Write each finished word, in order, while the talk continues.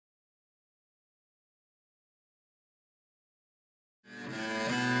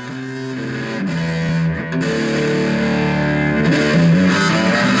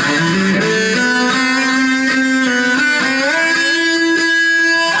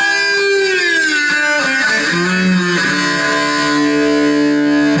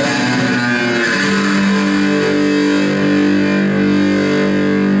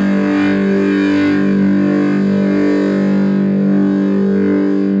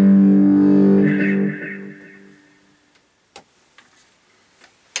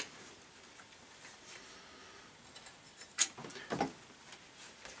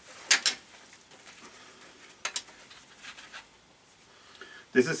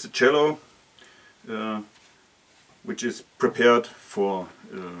This is a cello which is prepared for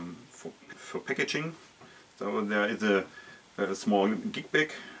packaging. So there is a small gig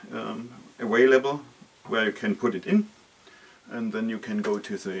bag available where you can put it in, and then you can go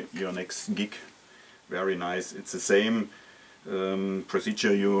to your next gig. Very nice. It's the same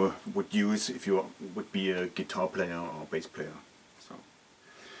procedure you would use if you would be a guitar player or bass player. So,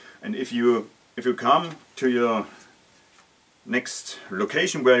 and if you come to your next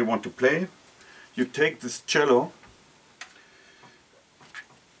location where you want to play, you take this cello.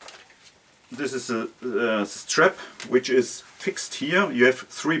 This is a strap which is fixed here. You have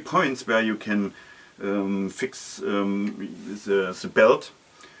 3 points where you can fix the belt.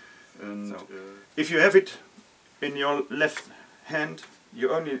 And so, if you have it in your left hand,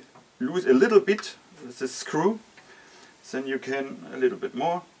 you only lose a little bit the screw. Then you can a little bit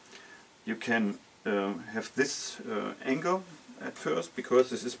more. You can have this angle at first, because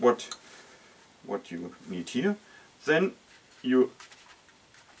this is what you need here. Then you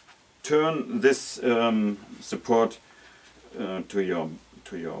turn this support to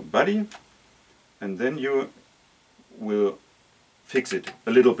your body, and then you will fix it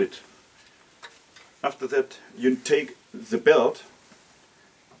a little bit. After that, you take the belt,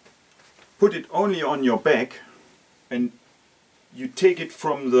 put it only on your back, and you take it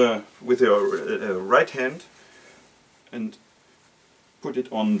with your right hand and put it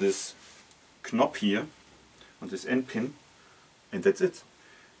on this knob here, on this end pin, and that's it.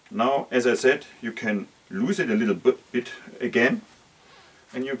 Now, as I said, you can lose it a little bit again,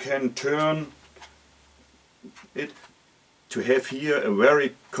 and you can turn it to have here a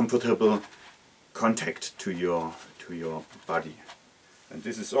very comfortable contact to your body. And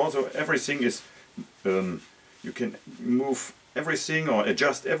this is also, everything is, you can move everything or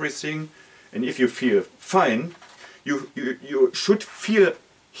adjust everything, and if you feel fine, you should feel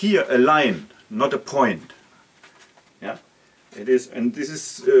here a line, not a point. Yeah, it is, and this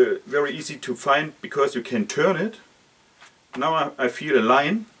is very easy to find because you can turn it. Now I feel a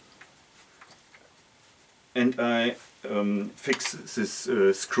line, and I fix this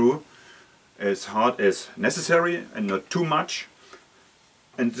screw as hard as necessary and not too much.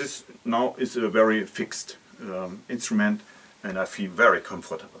 And this now is a very fixed instrument, and I feel very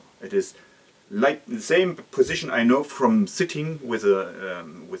comfortable. It is like the same position I know from sitting with a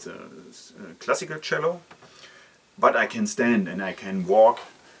classical cello, but I can stand and I can walk,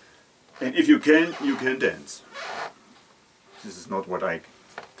 and if you can dance. This is not what I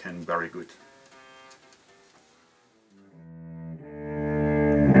can very good.